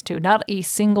between these two. Not a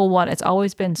single one. It's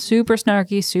always been super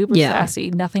snarky, super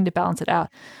sassy, nothing to balance it out.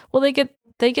 Well, they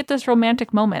get this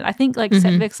romantic moment. I think like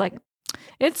Setvik's like,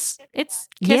 it's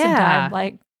kissing time.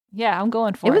 Like, yeah, I'm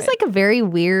going for it. It was like a very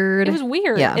weird. It was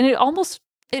weird, and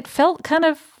it felt kind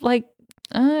of like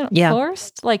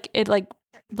forced. Like it like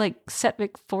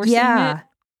Setvik forcing it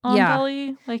on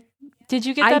Theli. Like. Did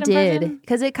you get that impression? I did,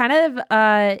 because it kind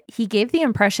of, he gave the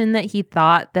impression that he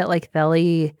thought that, like,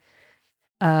 Theli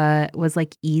was,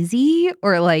 like, easy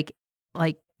or, like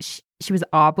she was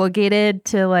obligated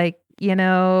to, like, you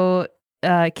know,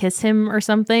 kiss him or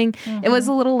something. It was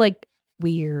a little, like,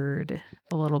 weird,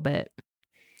 a little bit.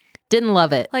 Didn't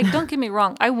love it. Like, don't get me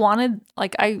wrong. I wanted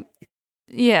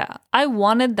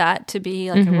that to be,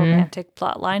 like, a romantic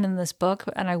plot line in this book,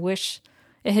 and I wish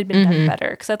it had been done better,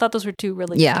 because I thought those were two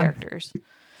really good characters,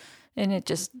 and it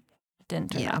just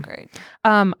didn't turn out great.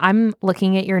 I'm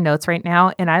looking at your notes right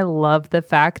now, and I love the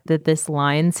fact that this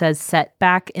line says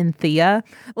Setback and Thea.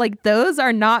 Like, those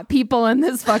are not people in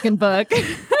this fucking book.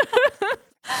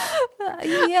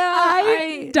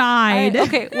 I died.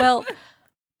 Okay, well...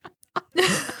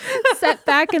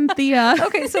 Setback and Thea.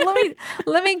 Okay, so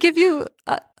let me give you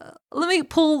let me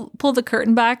pull the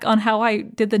curtain back on how I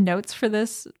did the notes for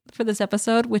this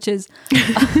episode, which is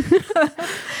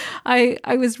I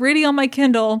was reading on my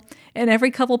Kindle, and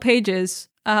every couple pages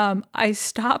I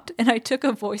stopped and I took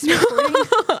a voice recording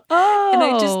and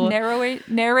I just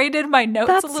narrated my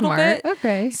notes a little bit.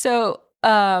 Okay. So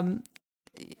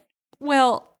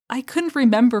well, I couldn't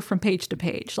remember from page to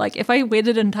page. Like, if I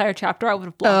waited an entire chapter, I would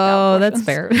have blocked out portions.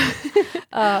 That's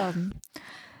fair.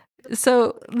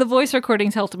 So the voice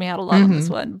recordings helped me out a lot on this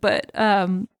one. But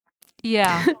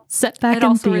yeah. Setback it and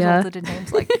also Thea. resulted in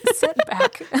names like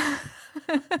Setback.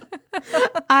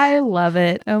 I love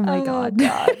it. Oh my God.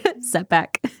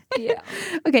 Setback. Yeah.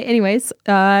 Okay, anyways,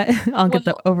 I'll get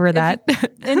over that.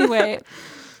 Anyway,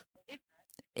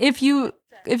 if you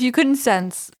couldn't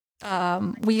sense,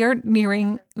 we are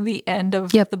nearing the end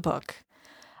of the book.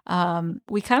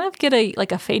 We kind of get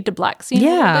a fade to black scene a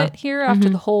little bit here after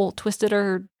the whole Twisted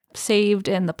are saved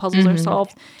and the puzzles are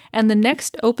solved. And the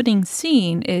next opening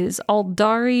scene is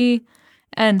Aldari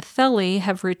and Theli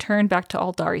have returned back to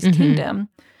Aldari's kingdom.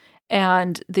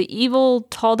 And the evil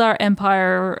Taldar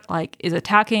Empire is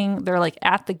attacking. They're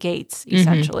at the gates,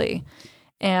 essentially.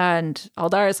 And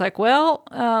Aldar is like, well,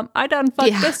 I done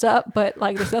fucked this up, but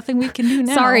there's nothing we can do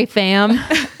now. Sorry, fam.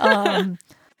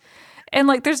 And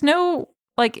there's no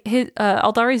his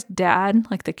Aldari's dad,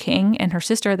 the king, and her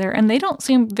sister are there, and they don't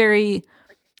seem very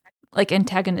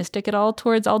antagonistic at all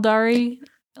towards Aldari,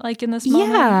 in this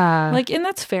moment. Yeah. And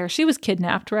that's fair. She was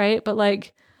kidnapped, right? But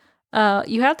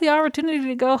you had the opportunity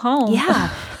to go home. Yeah.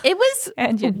 It was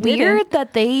And you weird didn't.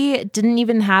 that they didn't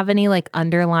even have any like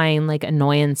underlying like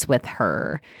annoyance with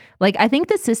her. Like I think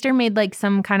the sister made like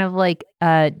some kind of like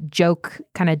joke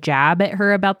kind of jab at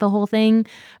her about the whole thing.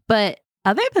 But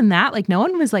other than that, like no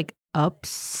one was like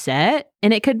upset.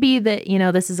 And it could be that, you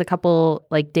know, this is a couple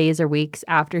like days or weeks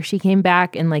after she came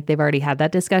back and like they've already had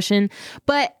that discussion.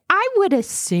 But I would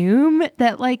assume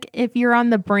that like if you're on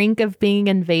the brink of being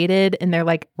invaded and they're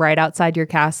like right outside your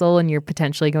castle and you're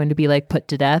potentially going to be like put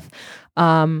to death,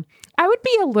 I would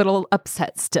be a little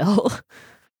upset still.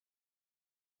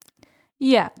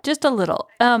 Yeah, just a little.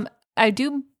 I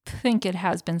do think it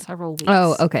has been several weeks.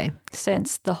 Oh, okay.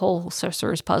 Since the whole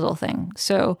sorcerer's puzzle thing.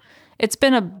 So it's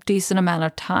been a decent amount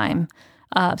of time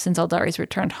since Aldari's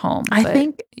returned home. I But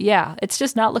think yeah, it's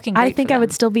just not looking great. I think for I would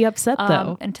them. still be upset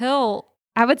though. Until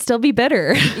I would still be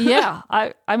bitter. yeah,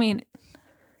 I mean,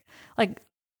 like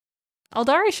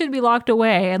Aldari should be locked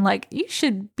away, and like you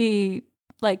should be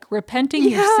like repenting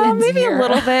your sins. Maybe here. a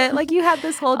little bit. Like you had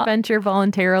this whole adventure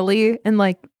voluntarily, and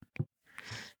like,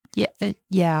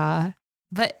 yeah.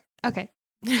 But okay,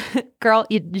 girl,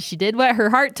 she did what her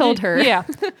heart told her. Yeah,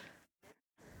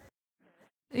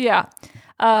 yeah,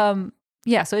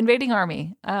 yeah. So invading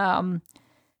army.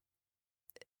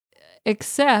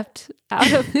 Except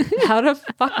out of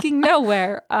fucking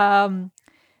nowhere,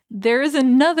 there is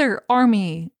another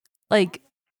army like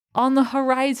on the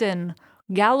horizon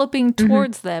galloping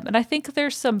towards them, and I think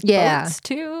there's some boats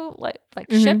too, like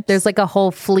ships. There's like a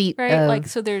whole fleet, right? of Like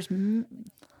so, there's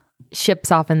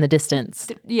ships off in the distance.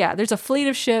 Yeah, there's a fleet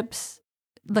of ships.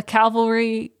 The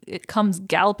cavalry, it comes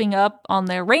galloping up on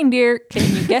their reindeer.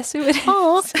 Can you guess who it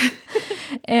is?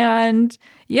 And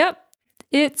yep.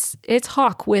 It's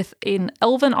Hawk with an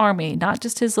elven army, not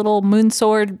just his little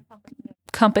moonsword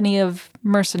company of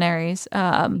mercenaries.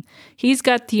 He's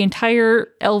got the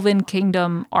entire elven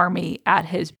kingdom army at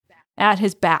his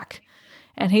back.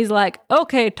 And he's like,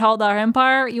 okay, Taldar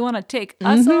Empire, you want to take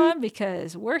us on?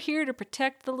 Because we're here to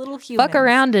protect the little humans. Fuck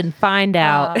around and find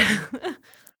out.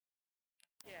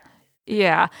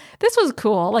 Yeah. This was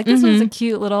cool. Like, this was a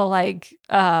cute little, like,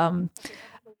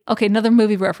 okay, another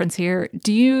movie reference here.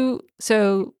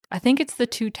 So I think it's the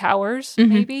Two Towers,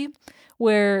 maybe,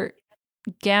 where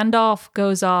Gandalf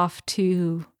goes off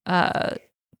to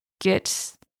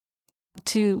get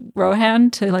to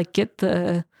Rohan to like get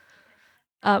the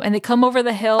and they come over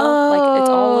the hill. Like it's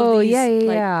all of these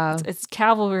it's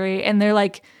cavalry, and they're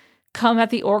like come at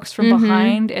the orcs from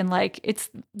behind, and like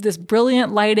it's this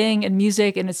brilliant lighting and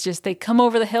music, and it's just they come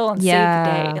over the hill and save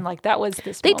the day. And like that was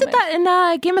this They moment. did that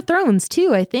in Game of Thrones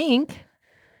too, I think.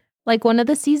 Like one of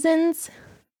the seasons.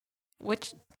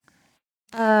 Which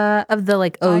of the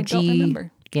like OG I don't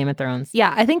remember. Game of Thrones.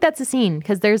 Yeah, I think that's a scene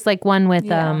because there's like one with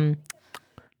Jon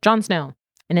Snow,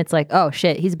 and it's like, oh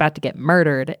shit, he's about to get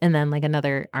murdered, and then like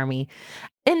another army.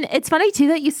 And it's funny too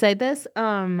that you said this,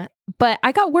 but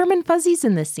I got warm and fuzzies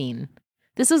in this scene.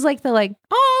 This was like the like,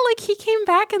 oh, like he came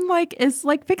back and like is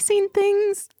like fixing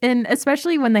things, and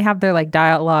especially when they have their like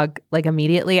dialogue like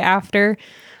immediately after,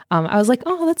 I was like,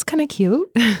 oh, that's kind of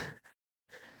cute.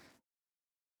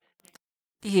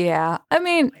 Yeah, I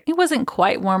mean, it wasn't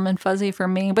quite warm and fuzzy for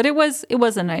me, but it was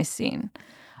a nice scene.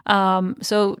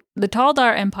 So the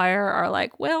Taldar Empire are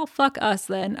like, well, fuck us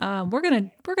then. We're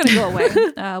gonna go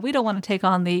away. We don't want to take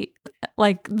on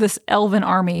this elven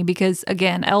army because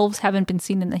again, elves haven't been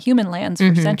seen in the human lands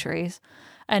for centuries,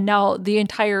 and now the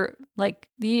entire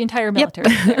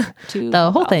military is there to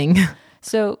the whole thing.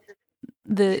 So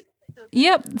the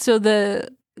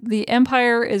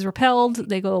empire is repelled.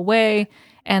 They go away.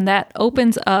 And that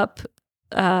opens up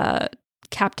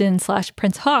Captain /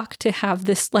 Prince Hawk to have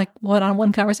this like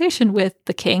one-on-one conversation with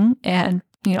the king and,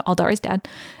 you know, Aldari's dad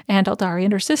and Aldari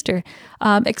and her sister.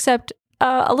 Except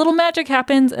a little magic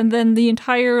happens and then the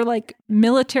entire like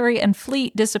military and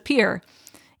fleet disappear.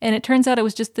 And it turns out it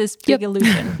was just this big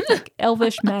illusion, like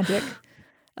elvish magic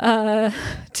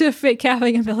to fake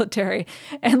having a military.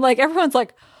 And like everyone's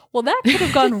like, well, that could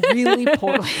have gone really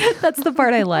poorly. That's the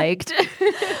part I liked.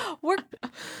 We're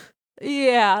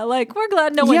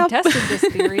glad no one tested this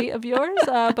theory of yours.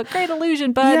 But great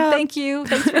illusion, bud. Yep. Thank you.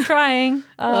 Thanks for trying.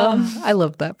 I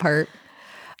love that part.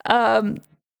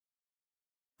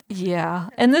 Yeah.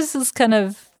 And this is kind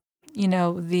of, you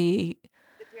know, the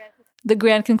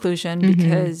grand conclusion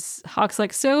because Hawk's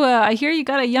like, so I hear you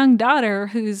got a young daughter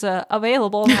who's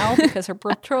available now because her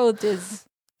betrothed is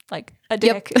like a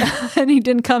dick and he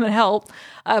didn't come and help.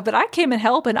 But I came and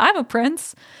helped and I'm a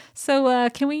prince. So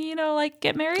can we, you know, like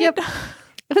get married? Yep.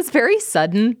 It was very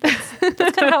sudden. That's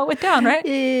kind of how it went down, right?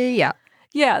 Yeah.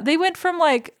 Yeah. They went from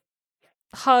like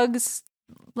hugs,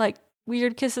 like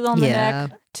weird kisses on the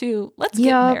neck to let's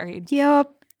get married. Yep.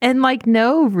 And like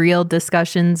no real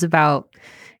discussions about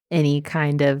any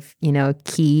kind of,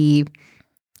 key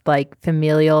like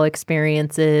familial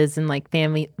experiences and like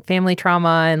family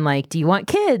trauma and like do you want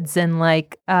kids and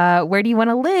like where do you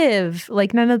want to live,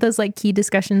 like none of those like key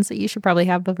discussions that you should probably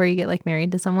have before you get like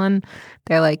married to someone.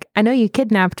 They're like, I know you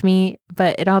kidnapped me,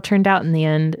 but it all turned out in the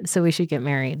end, so we should get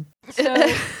married. So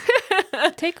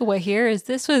takeaway here is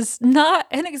this was not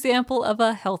an example of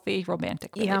a healthy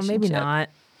romantic relationship. Yeah, maybe not.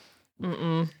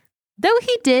 Though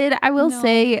he did, I will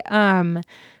say,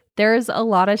 there's a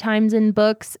lot of times in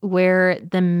books where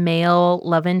the male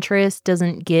love interest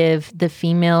doesn't give the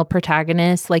female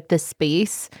protagonist like the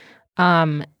space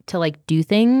to like do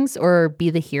things or be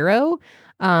the hero.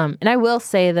 And I will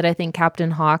say that I think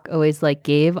Captain Hawk always like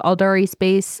gave Aldari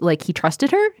space. Like he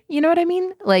trusted her, you know what I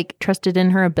mean? Like trusted in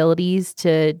her abilities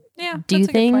to do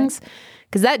things.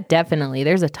 Because that definitely,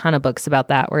 there's a ton of books about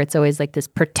that where it's always like this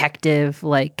protective,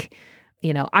 like,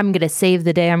 I'm going to save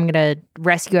the day. I'm going to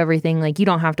rescue everything. Like, you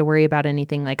don't have to worry about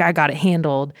anything. Like, I got it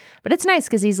handled. But it's nice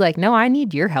because he's like, no, I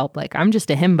need your help. Like, I'm just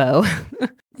a himbo.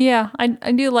 Yeah,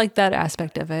 I do like that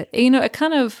aspect of it. It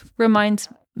kind of reminds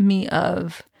me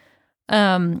of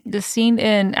the scene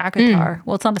in ACOTAR.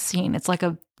 Well, it's not a scene. It's like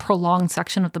a prolonged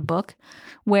section of the book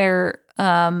where,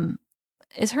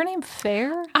 is her name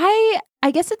Fair? I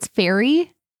guess it's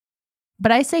Fairy,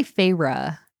 but I say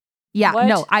Feyre. Yeah, what?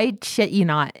 No, I shit you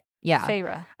not. Yeah.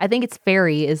 Feyre. I think it's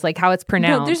Fairy is like how it's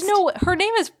pronounced. No, her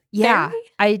name is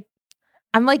Fairy?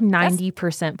 I'm like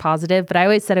 90% positive, but I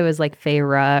always said it was like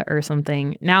Feyre or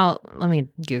something. Now, let me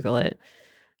Google it.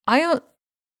 I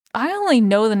only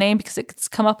know the name because it's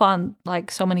come up on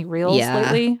like so many reels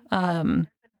lately.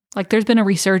 Like there's been a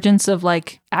resurgence of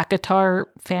like ACOTAR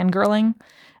fangirling.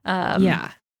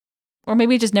 Or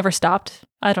maybe it just never stopped.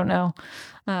 I don't know.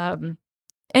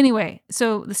 Anyway,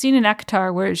 so the scene in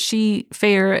ACOTAR where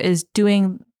Feyre is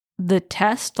doing the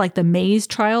test, like the maze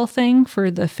trial thing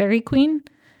for the Fairy Queen.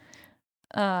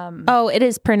 It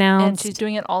is pronounced and she's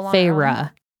doing it all on Feyre.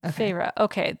 her own. Feyre.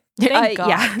 Okay. Thank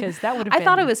God, because that would have been... I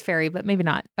thought it was Fairy, but maybe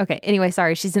not. Okay. Anyway,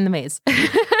 sorry. She's in the maze.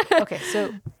 Okay.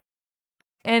 So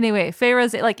anyway,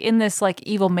 Feyre's like in this like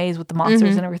evil maze with the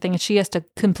monsters and everything, and she has to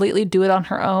completely do it on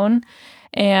her own.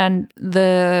 And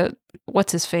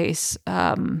what's his face?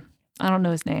 I don't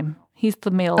know his name. He's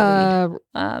the male lead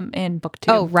in book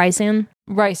 2. Oh,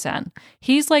 Rhysand.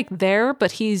 He's like there,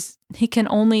 but he can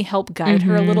only help guide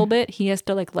her a little bit. He has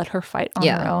to like let her fight on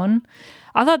her own.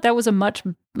 I thought that was a much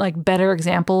like better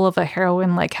example of a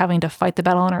heroine like having to fight the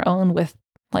battle on her own with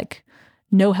like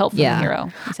no help from the hero.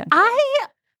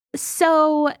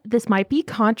 So this might be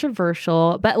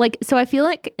controversial, but like, so I feel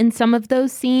like in some of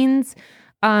those scenes,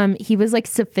 he was like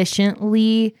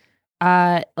sufficiently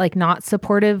like not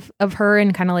supportive of her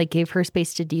and kind of like gave her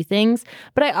space to do things.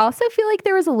 But I also feel like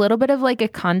there was a little bit of like a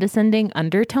condescending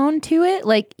undertone to it.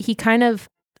 Like he kind of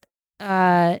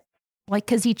like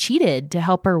because he cheated to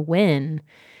help her win.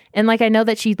 And like I know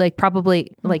that she like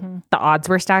probably like the odds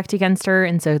were stacked against her,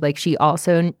 and so like she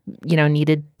also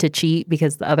needed to cheat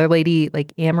because the other lady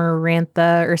like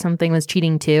Amarantha or something was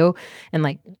cheating too, and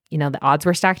like the odds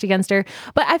were stacked against her.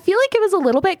 But I feel like it was a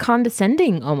little bit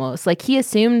condescending almost. Like he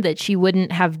assumed that she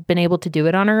wouldn't have been able to do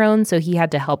it on her own, so he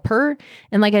had to help her.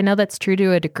 And like I know that's true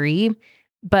to a degree,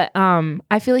 but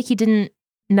I feel like he didn't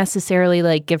necessarily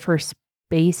like give her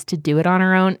space to do it on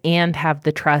her own and have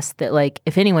the trust that like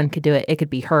if anyone could do it, it could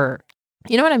be her.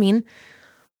 You know what I mean?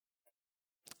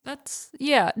 I see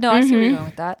where you're going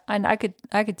with that. And I could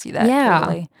see that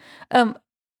totally.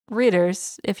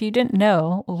 Readers, if you didn't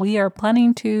know, we are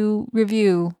planning to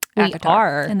review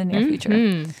ACOTAR in the near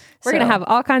future. We're gonna have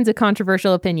all kinds of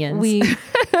controversial opinions.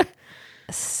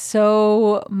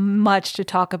 So much to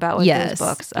talk about with those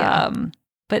books.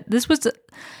 But this was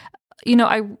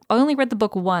I only read the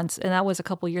book once, and that was a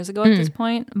couple years ago at this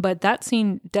point. But that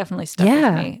scene definitely stuck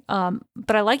with me.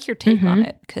 But I like your take on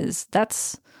it because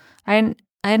I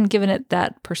hadn't given it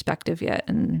that perspective yet.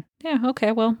 And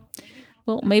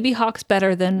well, maybe Hawk's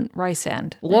better than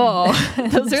Rhysand. Whoa,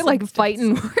 those are like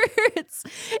fighting words.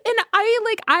 And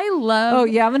I love. Oh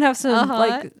yeah, I'm gonna have some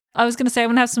like I was gonna say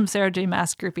I'm gonna have some Sarah J.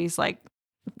 Maas groupies like.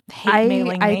 I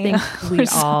think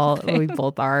we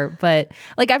both are, but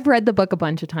like I've read the book a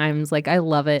bunch of times. Like I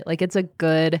love it. Like it's a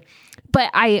good,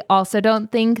 but I also don't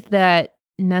think that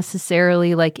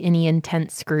necessarily like any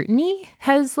intense scrutiny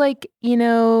has like,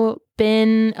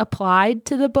 been applied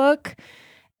to the book.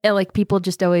 And, like people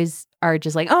just always are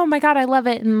just like, oh my God, I love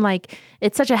it. And like,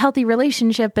 it's such a healthy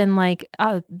relationship. And like,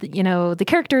 the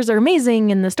characters are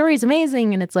amazing and the story's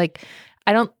amazing. And it's like,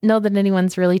 I don't know that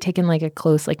anyone's really taken like a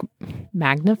close like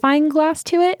magnifying glass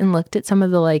to it and looked at some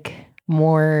of the like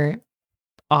more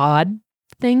odd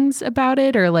things about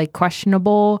it or like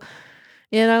questionable,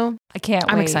 you know. I can't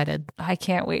wait. I'm excited. I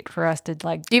can't wait for us to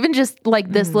like Even just like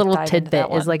this little dive into that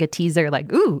tidbit is one. like a teaser,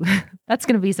 like, ooh, that's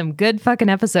going to be some good fucking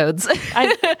episodes.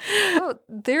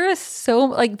 there is so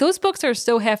like those books are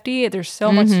so hefty. There's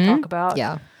so much to talk about.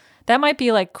 Yeah. That might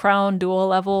be like Crown Duel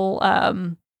level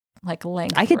like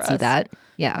length. I could for see us, that.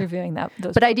 Yeah. reviewing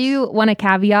those But I books. do want to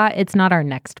caveat, it's not our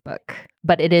next book,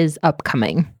 but it is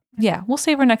upcoming. Yeah, we'll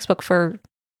save our next book for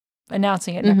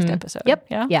announcing it next episode. Yep.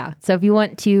 Yeah. Yeah. So if you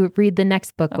want to read the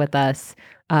next book with us,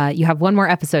 you have one more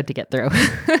episode to get through.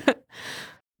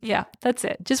 Yeah, that's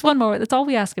it. Just one more. That's all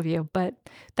we ask of you. But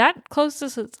that words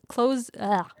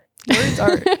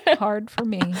are hard for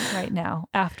me right now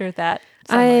after that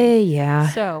summary. Yeah.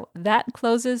 So that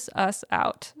closes us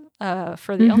out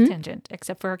for the Elf Tangent,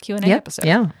 except for our Q&A episode.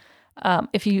 Yeah.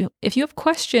 If you have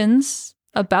questions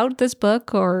about this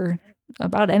book or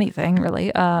about anything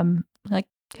really, like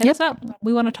hit us up.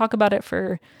 We want to talk about it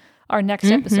for our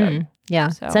next episode. Yeah.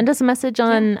 So, send us a message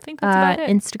on I think that's about it.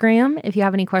 Instagram if you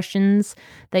have any questions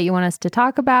that you want us to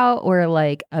talk about or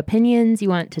like opinions you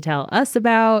want to tell us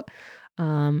about.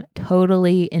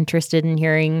 Totally interested in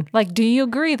hearing. Like, do you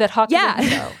agree that Hawk Yeah.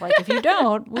 is a himbo? Like, if you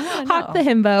don't, we want to know. Hawk the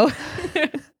himbo.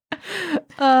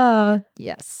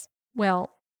 Yes. Well,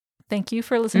 thank you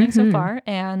for listening so far.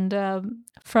 And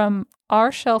from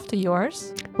our shelf to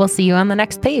yours. We'll see you on the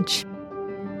next page.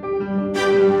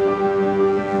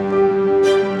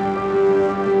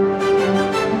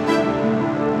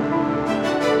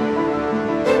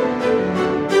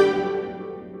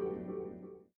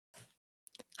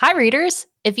 Hi, readers.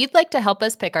 If you'd like to help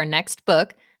us pick our next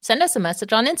book, send us a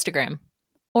message on Instagram.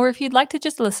 Or if you'd like to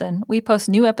just listen, we post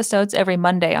new episodes every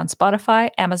Monday on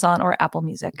Spotify, Amazon, or Apple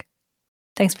Music.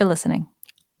 Thanks for listening.